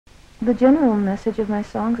the general message of my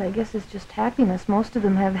songs, I guess, is just happiness. Most of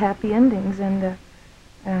them have happy endings, and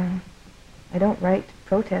I don't write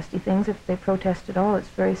protesty things. If they protest at all, it's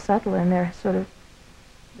very subtle, and they're sort of,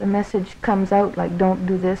 the message comes out like, don't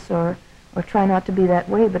do this, or try not to be that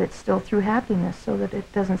way, but it's still through happiness, so that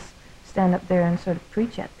it doesn't stand up there and sort of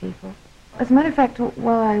preach at people. As a matter of fact,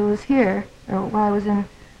 while I was here, or while I was in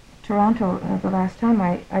Toronto the last time,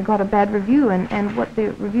 I got a bad review, and what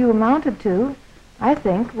the review amounted to, I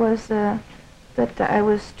think, was that I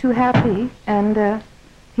was too happy, and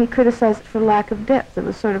he criticized it for lack of depth. It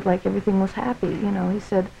was sort of like everything was happy, you know. He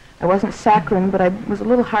said I wasn't saccharine, but I was a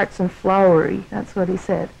little hearts and flowery. That's what he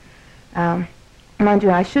said. Mind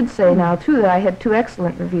you, I should say now, too, that I had 2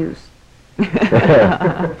 excellent reviews,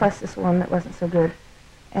 plus this one that wasn't so good.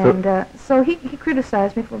 And so he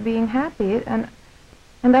criticized me for being happy, and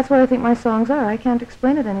that's what I think my songs are. I can't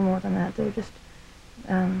explain it any more than that. They're just,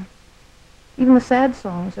 even the sad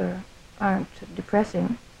songs aren't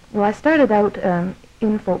depressing. Well, I started out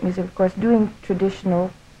in folk music, of course, doing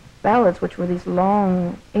traditional ballads, which were these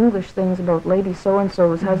long English things about Lady So-and-so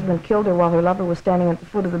whose husband killed her while her lover was standing at the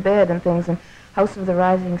foot of the bed and things, and House of the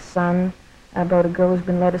Rising Sun, about a girl who's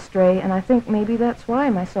been led astray. And I think maybe that's why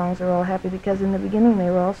my songs are all happy, because in the beginning they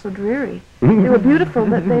were all so dreary. They were beautiful,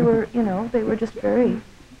 but they were, you know, they were just very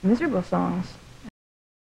miserable songs.